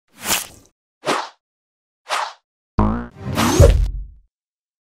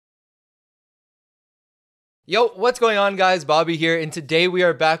Yo, what's going on, guys? Bobby here, and today we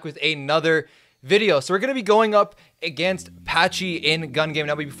are back with another video. So we're going to be going up against Patchy in gun game.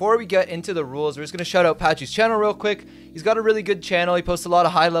 Now, before we get into the rules, we're just going to shout out Patchy's channel real quick. He's got a really good channel. He posts a lot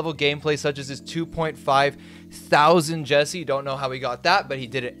of high-level gameplay, such as his 2.5 thousand Jesse. Don't know how he got that, but he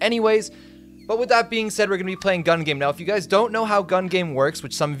did it anyways. But with that being said, we're going to be playing gun game. Now, if you guys don't know how gun game works,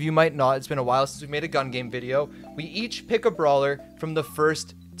 which some of you might not, it's been a while since we made a gun game video, we each pick a brawler from the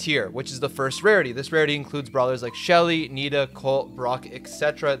first tier, which is the first rarity. This rarity includes brawlers like Shelly, Nita, Colt, Brock,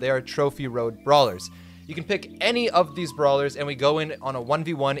 etc. They are trophy road brawlers. You can pick any of these brawlers, and we go in on a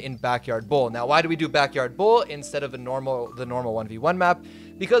 1v1 in Backyard Bowl. Now, why do we do Backyard Bowl instead of the normal 1v1 map?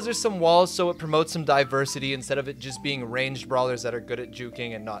 Because there's some walls, so it promotes some diversity instead of it just being ranged brawlers that are good at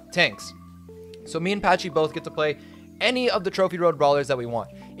juking and not tanks. So me and Patchy both get to play any of the trophy road brawlers that we want.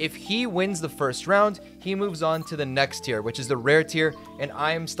 If he wins the first round, he moves on to the next tier, which is the rare tier, and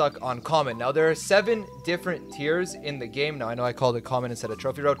I am stuck on common. Now, there are 7 different tiers in the game. Now, I know I called it common instead of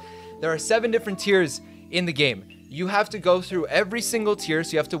trophy road. There are 7 different tiers in the game. You have to go through every single tier,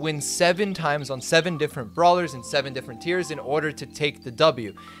 so you have to win 7 times on 7 different brawlers in 7 different tiers in order to take the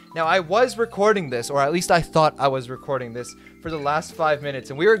W. Now, I was recording this, or at least I thought I was recording this, for the last 5 minutes,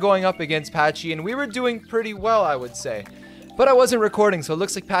 and we were going up against Patchy, and we were doing pretty well, I would say. But I wasn't recording, so it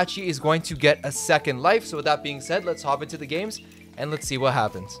looks like Patchy is going to get a second life. So with that being said, let's hop into the games, and let's see what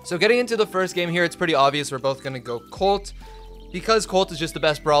happens. So getting into the first game here, it's pretty obvious we're both going to go Colt, because Colt is just the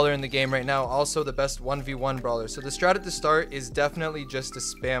best brawler in the game right now, also the best 1v1 brawler. So the strat at the start is definitely just to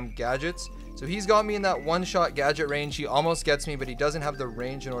spam gadgets. So he's got me in that one-shot gadget range. He almost gets me, but he doesn't have the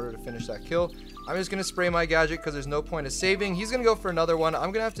range in order to finish that kill. I'm just going to spray my gadget because there's no point of saving. He's going to go for another one.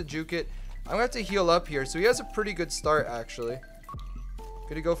 I'm going to have to juke it. I'm going to have to heal up here. So he has a pretty good start, actually.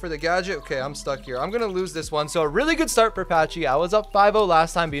 Going to go for the gadget. Okay, I'm stuck here. I'm going to lose this one. So a really good start for Patchy. I was up 5-0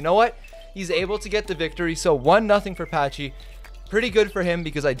 last time, but you know what? He's able to get the victory. So 1-0 for Patchy. Pretty good for him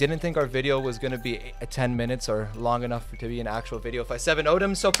because I didn't think our video was going to be 10 minutes or long enough to be an actual video if I 7-0'd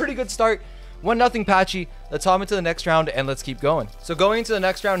him. So pretty good start. 1-0 Patchy. Let's hop into the next round and let's keep going. So going into the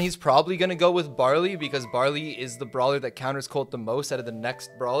next round, he's probably going to go with Barley because Barley is the brawler that counters Colt the most out of the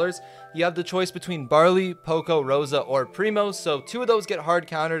next brawlers. You have the choice between Barley, Poco, Rosa, or Primo. So 2 of those get hard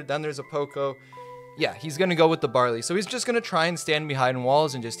countered. Then there's a Poco. Yeah, he's going to go with the Barley. So he's just going to try and stand behind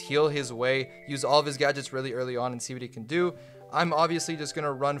walls and just heal his way. Use all of his gadgets really early on and see what he can do. I'm obviously just going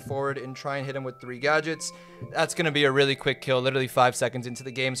to run forward and try and hit him with 3 gadgets. That's going to be a really quick kill, literally 5 seconds into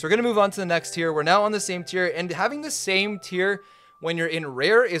the game. So we're going to move on to the next tier. We're now on the same tier, and having the same tier when you're in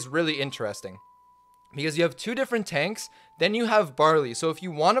rare is really interesting because you have 2 different tanks. Then you have Barley. So if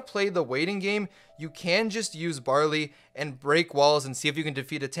you want to play the waiting game, you can just use Barley and break walls and see if you can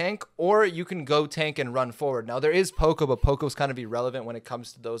defeat a tank, or you can go tank and run forward. Now there is Poco, but Poco's kind of irrelevant when it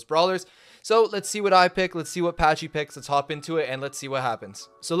comes to those brawlers. So let's see what I pick. Let's see what Patchy picks. Let's hop into it and let's see what happens.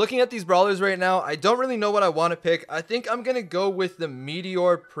 So looking at these brawlers right now, I don't really know what I want to pick. I think I'm going to go with the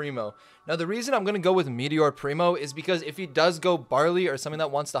Meteor Primo. Now the reason I'm going to go with Meteor Primo is because if he does go Barley or something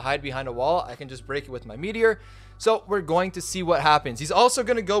that wants to hide behind a wall, I can just break it with my Meteor. So we're going to see what happens. He's also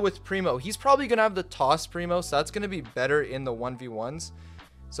going to go with Primo. He's probably going to have the toss Primo, so that's going to be better in the 1v1s.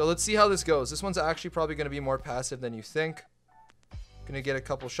 So let's see how this goes. This one's actually probably going to be more passive than you think. Going to get a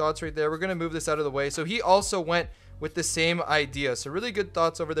couple shots right there. We're going to move this out of the way. So he also went with the same idea. So really good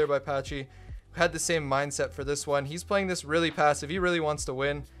thoughts over there by Patchy. Had the same mindset for this one. He's playing this really passive. He really wants to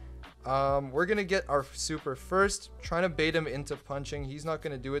win. We're going to get our super first. Trying to bait him into punching. He's not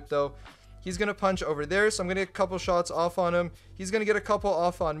going to do it though. He's going to punch over there, so I'm going to get a couple shots off on him. He's going to get a couple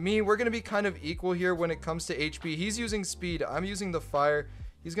off on me. We're going to be kind of equal here when it comes to HP. He's using speed. I'm using the fire.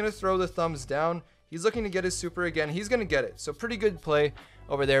 He's going to throw the thumbs down. He's looking to get his super again. He's going to get it. So pretty good play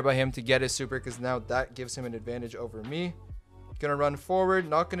over there by him to get his super because now that gives him an advantage over me. Going to run forward.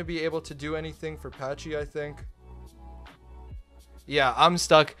 Not going to be able to do anything for Patchy, I think. Yeah, I'm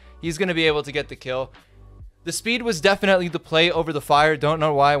stuck. He's going to be able to get the kill. The speed was definitely the play over the fire. Don't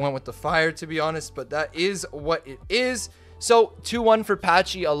know why I went with the fire, to be honest, but that is what it is. So 2-1 for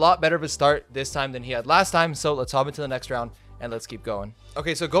Patchy. A lot better of a start this time than he had last time. So let's hop into the next round and let's keep going.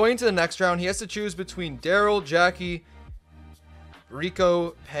 Okay, so going into the next round, he has to choose between Daryl, Jackie,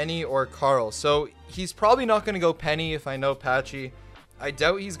 Rico, Penny, or Carl. So he's probably not going to go Penny if I know Patchy. I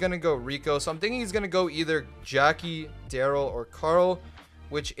doubt he's going to go Rico. So I'm thinking he's going to go either Jackie, Daryl, or Carl.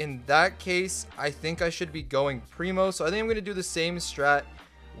 Which in that case, I think I should be going Primo. So I think I'm going to do the same strat,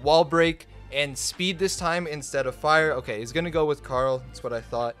 wall break, and speed this time instead of fire. Okay, he's going to go with Carl. That's what I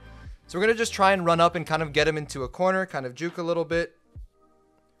thought. So we're going to just try and run up and kind of get him into a corner, kind of juke a little bit.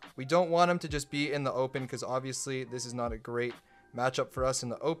 We don't want him to just be in the open because obviously this is not a great matchup for us in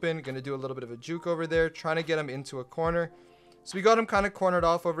the open. Going to do a little bit of a juke over there, trying to get him into a corner. So we got him kind of cornered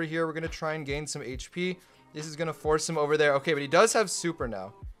off over here. We're going to try and gain some HP. This is going to force him over there. Okay, but he does have super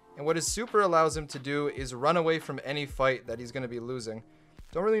now. And what his super allows him to do is run away from any fight that he's going to be losing.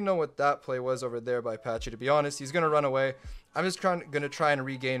 Don't really know what that play was over there by Patchy, to be honest. He's going to run away. I'm just going to try and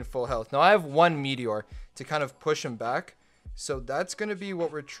regain full health. Now, I have one meteor to kind of push him back. So that's going to be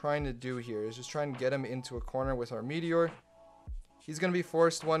what we're trying to do here, is just try and get him into a corner with our meteor. He's going to be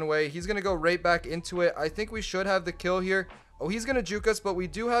forced one way. He's going to go right back into it. I think we should have the kill here. Oh, he's going to juke us, but we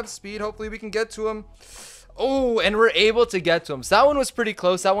do have speed. Hopefully we can get to him. Oh, and we're able to get to him. So that one was pretty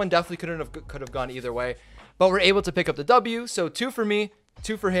close. That one definitely could have gone either way. But we're able to pick up the W. So 2 for me,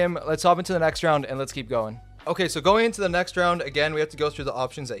 2 for him. Let's hop into the next round and let's keep going. Okay, so going into the next round, again, we have to go through the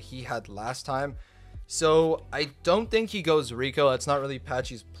options that he had last time. So I don't think he goes Rico. That's not really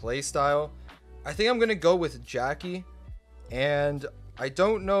Patchy's play style. I think I'm going to go with Jackie. And I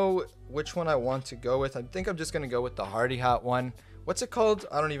don't know which one I want to go with. I think I'm just going to go with the Hardy Hat one. What's it called?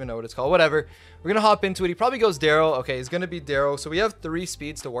 I don't even know what it's called. Whatever. We're going to hop into it. He probably goes Daryl. Okay, he's going to be Daryl. So we have 3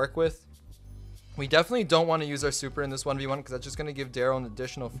 speeds to work with. We definitely don't want to use our super in this 1v1 because that's just going to give Daryl an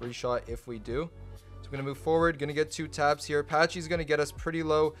additional free shot if we do. So we're going to move forward. Going to get 2 taps here. Patchy's going to get us pretty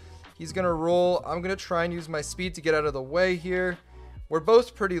low. He's going to roll. I'm going to try and use my speed to get out of the way here. We're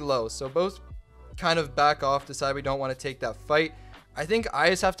both pretty low. So both kind of back off, decide we don't want to take that fight. I think I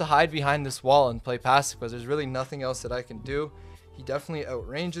just have to hide behind this wall and play passive because there's really nothing else that I can do. He definitely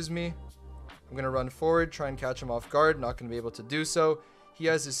outranges me. I'm going to run forward, try and catch him off guard. Not going to be able to do so. He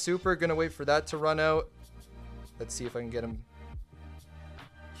has his super. Going to wait for that to run out. Let's see if I can get him.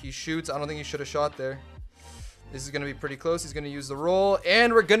 He shoots. I don't think he should have shot there. This is going to be pretty close. He's going to use the roll.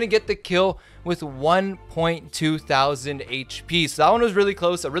 And we're going to get the kill with 1.2 thousand HP. So that one was really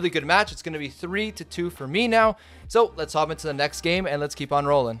close. A really good match. It's going to be 3-2 for me now. So let's hop into the next game and let's keep on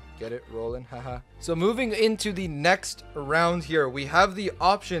rolling. Get it? Rolling. Haha. So moving into the next round here, we have the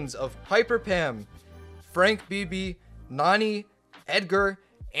options of Piper Pam, Frank BB, Nani, Edgar,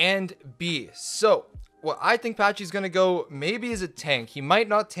 and B. So what I think Patchy's going to go maybe is a tank. He might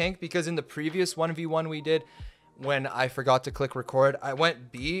not tank because in the previous 1v1 we did, when I forgot to click record, I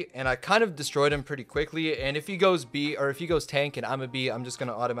went B and I kind of destroyed him pretty quickly. And if he goes B, or if he goes tank and I'm a B, I'm just going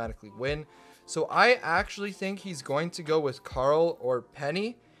to automatically win. So I actually think he's going to go with Carl or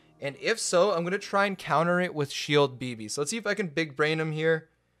Penny. And if so, I'm going to try and counter it with Shield BB. So let's see if I can big brain him here.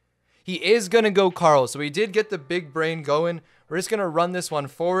 He is going to go Carl. So he did get the big brain going. We're just going to run this one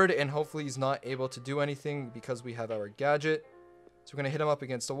forward and hopefully he's not able to do anything because we have our gadget. So we're going to hit him up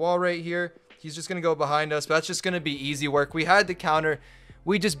against the wall right here. He's just going to go behind us, but that's just going to be easy work. We had the counter.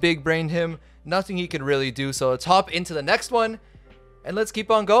 We just big brained him. Nothing he could really do. So let's hop into the next one and let's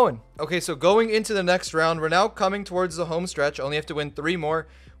keep on going. Okay, so going into the next round, we're now coming towards the home stretch. Only have to win 3 more.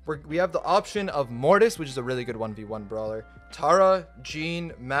 We have the option of Mortis, which is a really good 1v1 brawler. Tara,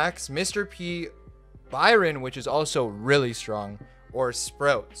 Jean, Max, Mr. P, Byron, which is also really strong, or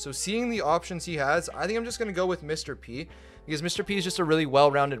Sprout. So seeing the options he has, I think I'm just going to go with Mr. P. Because Mr. P is just a really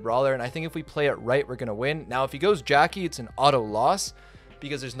well-rounded brawler, and I think if we play it right, we're going to win. Now, if he goes Jackie, it's an auto loss,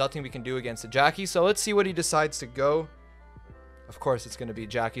 because there's nothing we can do against the Jackie. So let's see what he decides to go. Of course, it's going to be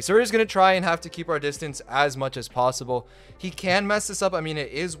Jackie. So we're just going to try and have to keep our distance as much as possible. He can mess this up. I mean,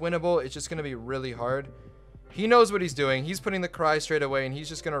 it is winnable. It's just going to be really hard. He knows what he's doing. He's putting the cry straight away, and he's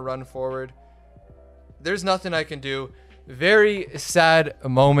just going to run forward. There's nothing I can do. Very sad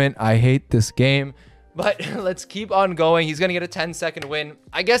moment. I hate this game. But let's keep on going. He's going to get a 10-second win.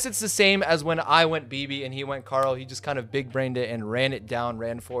 I guess it's the same as when I went BB and he went Carl. He just kind of big-brained it and ran it down,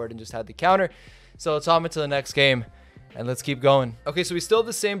 ran forward, and just had the counter. So let's hop into the next game, and let's keep going. Okay, so we still have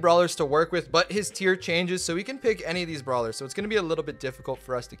the same brawlers to work with, but his tier changes, so we can pick any of these brawlers. So it's going to be a little bit difficult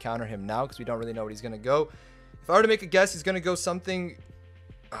for us to counter him now because we don't really know what he's going to go. If I were to make a guess, he's going to go something...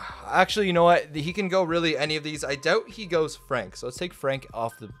 Actually, you know what? He can go really any of these. I doubt he goes Frank. So let's take Frank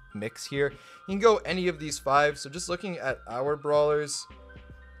off the mix here. He can go any of these 5. So just looking at our brawlers,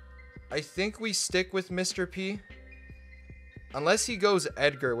 I think we stick with Mr. P. Unless he goes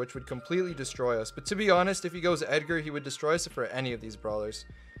Edgar, which would completely destroy us. But to be honest, if he goes Edgar, he would destroy us for any of these brawlers.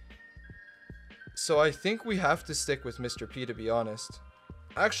 So I think we have to stick with Mr. P, to be honest.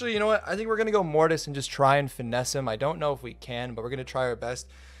 Actually, you know what? I think we're going to go Mortis and just try and finesse him. I don't know if we can, but we're going to try our best.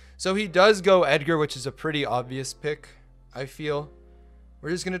 So he does go Edgar, which is a pretty obvious pick, I feel. We're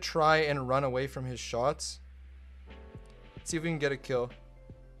just going to try and run away from his shots. Let's see if we can get a kill.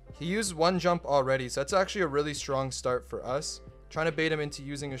 He used 1 jump already, so that's actually a really strong start for us. Trying to bait him into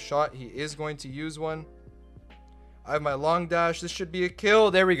using a shot. He is going to use one. I have my long dash. This should be a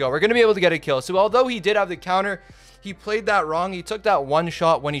kill. There we go. We're going to be able to get a kill. So although he did have the counter, he played that wrong. He took that one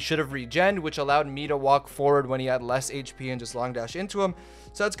shot when he should have regened, which allowed me to walk forward when he had less HP and just long dash into him.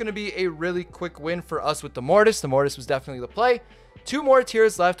 So that's going to be a really quick win for us with the Mortis. The Mortis was definitely the play. 2 more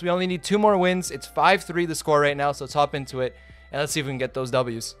tiers left. We only need 2 more wins. It's 5-3 the score right now, so let's hop into it. And let's see if we can get those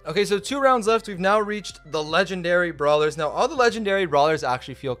W's. Okay, so 2 rounds left. We've now reached the legendary brawlers. Now, all the legendary brawlers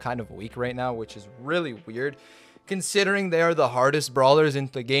actually feel kind of weak right now, which is really weird, considering they are the hardest brawlers in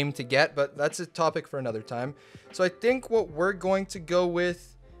the game to get, but that's a topic for another time. So I think what we're going to go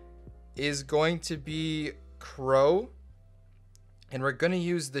with is going to be Crow, and we're going to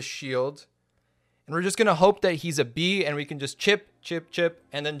use the shield, and we're just going to hope that he's a B, and we can just chip,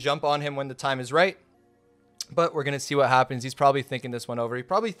 and then jump on him when the time is right. But we're going to see what happens. He's probably thinking this one over. He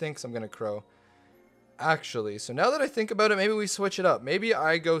probably thinks I'm going to Crow. Actually, so now that I think about it, maybe we switch it up. Maybe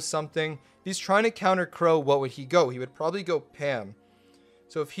I go something. If he's trying to counter Crow, what would he go? He would probably go Pam.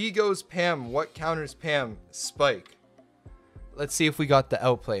 So if he goes Pam, what counters Pam? Spike. Let's see if we got the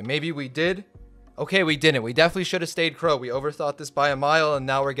outplay. Maybe we did. Okay, we didn't. We definitely should have stayed Crow. We overthought this by a mile, and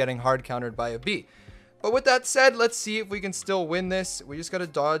now we're getting hard countered by a B. But with that said, let's see if we can still win this. We just got to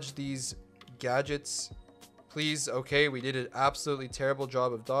dodge these gadgets. Please. Okay, we did an absolutely terrible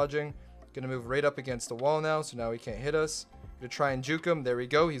job of dodging. Gonna move right up against the wall now, so now he can't hit us. Gonna try and juke him. There we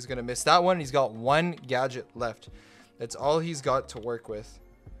go. He's gonna miss that one. He's got 1 gadget left. That's all he's got to work with.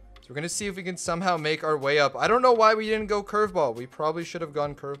 So we're gonna see if we can somehow make our way up. I don't know why we didn't go curveball. We probably should have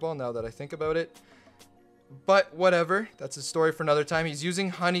gone curveball now that I think about it. But whatever. That's a story for another time. He's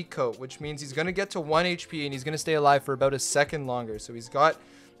using honeycoat, which means he's gonna get to 1 HP and he's gonna stay alive for about a second longer. So he's got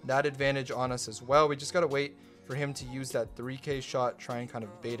that advantage on us as well. We just gotta wait for him to use that 3k shot, try and kind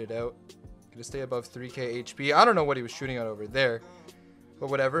of bait it out. Gonna stay above 3k HP. I don't know what he was shooting at over there, but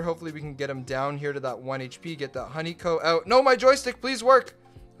whatever. Hopefully we can get him down here to that 1 HP, get that honeycoat out. No, my joystick, please work.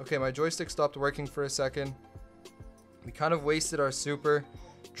 Okay, my joystick stopped working for a second. We kind of wasted our super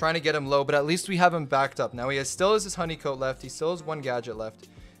trying to get him low, but at least we have him backed up. Now he still has his honeycoat left. He still has 1 gadget left,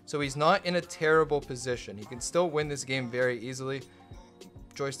 so he's not in a terrible position. He can still win this game very easily.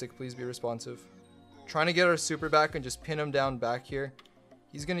 Joystick, please be responsive. Trying to get our super back and just pin him down back here.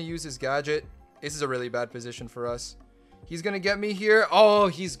 He's going to use his gadget. This is a really bad position for us. He's going to get me here. Oh,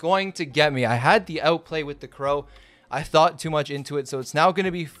 he's going to get me. I had the outplay with the Crow. I thought too much into it. So it's now going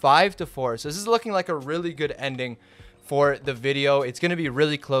to be 5-4. So this is looking like a really good ending for the video. It's going to be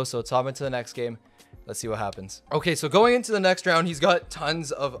really close. So let's hop into the next game. Let's see what happens. Okay, so going into the next round, he's got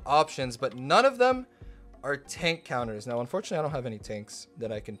tons of options, but none of them are tank counters. Now, unfortunately, I don't have any tanks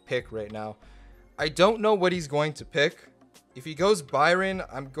that I can pick right now. I don't know what he's going to pick. If he goes Byron,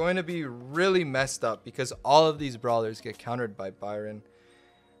 I'm going to be really messed up because all of these brawlers get countered by Byron.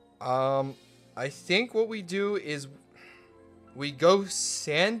 I think what we do is we go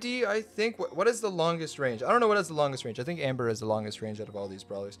Sandy, I think. What is the longest range? I don't know what has the longest range. I think Amber has the longest range out of all these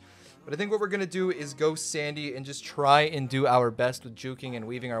brawlers. But I think what we're going to do is go Sandy and just try and do our best with juking and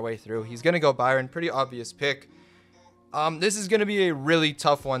weaving our way through. He's going to go Byron. Pretty obvious pick. This is going to be a really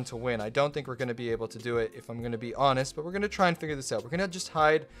tough one to win. I don't think we're going to be able to do it, if I'm going to be honest, but we're going to try and figure this out. We're going to just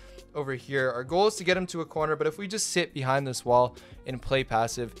hide over here. Our goal is to get him to a corner, but if we just sit behind this wall and play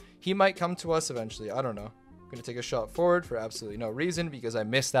passive, he might come to us eventually. I don't know. I'm going to take a shot forward for absolutely no reason because I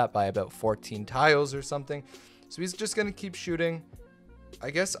missed that by about 14 tiles or something. So he's just going to keep shooting. I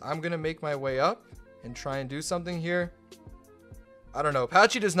guess I'm going to make my way up and try and do something here. I don't know.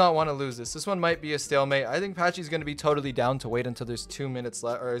 Patchy does not want to lose this. This one might be a stalemate. I think Patchy's going to be totally down to wait until there's 2 minutes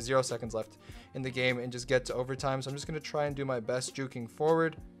left or 0 seconds left in the game and just get to overtime. So I'm just going to try and do my best juking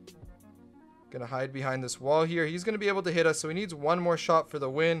forward. Going to hide behind this wall here. He's going to be able to hit us. So he needs one more shot for the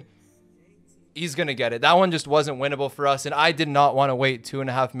win. He's going to get it. That one just wasn't winnable for us. And I did not want to wait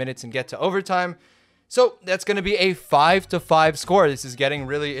 2.5 minutes and get to overtime. So that's going to be a 5-5 score. This is getting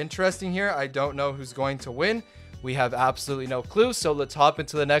really interesting here. I don't know who's going to win. We have absolutely no clue, so let's hop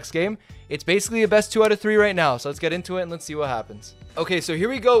into the next game. It's basically a best 2 out of 3 right now, so let's get into it and let's see what happens. Okay, so here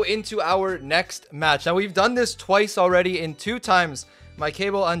we go into our next match. Now, we've done this twice already. In 2 times, my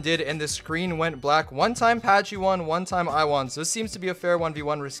cable undid and the screen went black. 1 time Patchy won, 1 time I won. So this seems to be a fair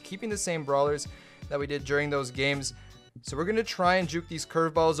 1v1. We're keeping the same brawlers that we did during those games. So we're going to try and juke these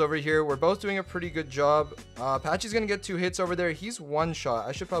curveballs over here. We're both doing a pretty good job. Patchy's going to get 2 hits over there. He's 1 shot.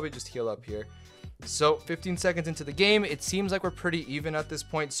 I should probably just heal up here. So 15 seconds into the game, it seems like we're pretty even at this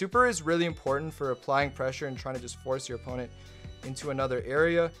point. Super is really important for applying pressure and trying to just force your opponent into another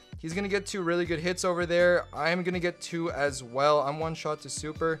area. He's going to get 2 really good hits over there. I'm going to get 2 as well. I'm 1 shot to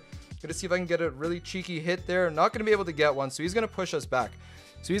super. Going to see if I can get a really cheeky hit there. Not going to be able to get one, so he's going to push us back.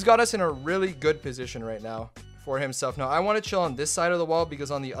 So he's got us in a really good position right now for himself. Now, I want to chill on this side of the wall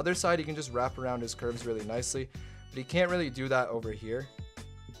because on the other side, he can just wrap around his curves really nicely. But he can't really do that over here.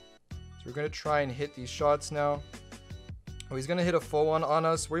 So we're going to try and hit these shots now. Oh, he's going to hit a full one on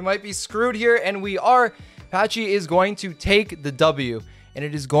us. We might be screwed here, and we are. Patchy is going to take the W, and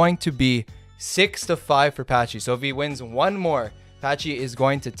it is going to be 6-5 for Patchy. So if he wins one more, Patchy is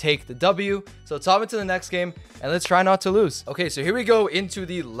going to take the W. So let's hop into the next game, and let's try not to lose. Okay, so here we go into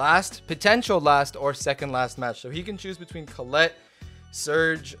the potential last or second last match. So he can choose between Colette,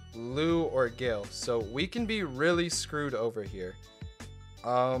 Surge, Lou, or Gale. So we can be really screwed over here.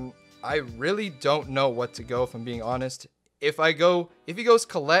 I really don't know what to go, if I'm being honest. If he goes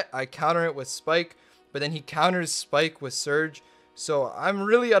Colette, I counter it with Spike, but then he counters Spike with Surge. So I'm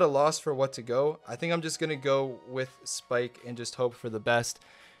really at a loss for what to go. I think I'm just going to go with Spike and just hope for the best.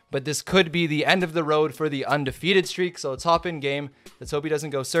 But this could be the end of the road for the undefeated streak. So let's hop in game. Let's hope he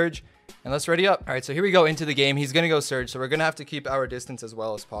doesn't go Surge. And let's ready up. All right, so here we go into the game. He's going to go Surge. So we're going to have to keep our distance as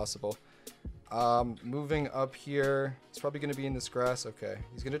well as possible. Moving up here. He's probably going to be in this grass. Okay.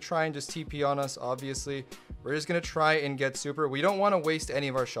 He's going to try and just TP on us, obviously. We're just going to try and get super. We don't want to waste any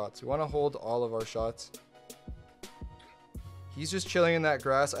of our shots. We want to hold all of our shots. He's just chilling in that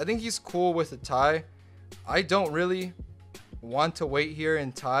grass. I think he's cool with a tie. I don't really want to wait here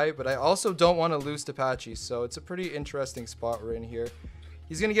and tie, but I also don't want to lose to Patchy. So it's a pretty interesting spot we're in here.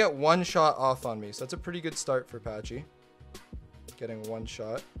 He's going to get one shot off on me. So that's a pretty good start for Patchy. Getting one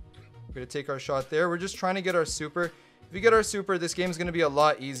shot. We're going to take our shot there. We're just trying to get our super. If we get our super, this game's going to be a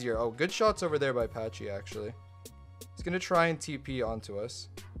lot easier. Oh, good shots over there by Patchy, actually. He's going to try and TP onto us.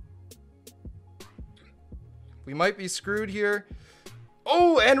 We might be screwed here.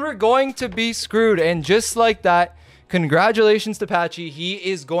 Oh, and we're going to be screwed. And just like that, congratulations to Patchy. He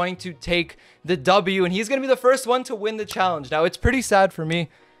is going to take the W, and he's going to be the first one to win the challenge. Now, it's pretty sad for me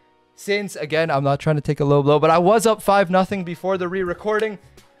since, again, I'm not trying to take a low blow, but I was up 5-0 before the re-recording.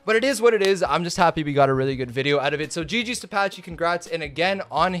 But it is what it is. I'm just happy we got a really good video out of it. So GG's to Patchy, congrats. And again,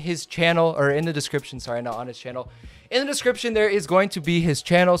 on his channel, or in the description, sorry, not on his channel. In the description, there is going to be his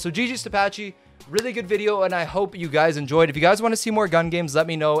channel. So GG's to Patchy. Really good video, and I hope you guys enjoyed. If you guys want to see more gun games, let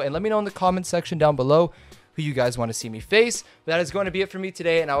me know. And let me know in the comment section down below who you guys want to see me face. But that is going to be it for me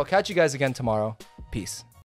today, and I will catch you guys again tomorrow. Peace.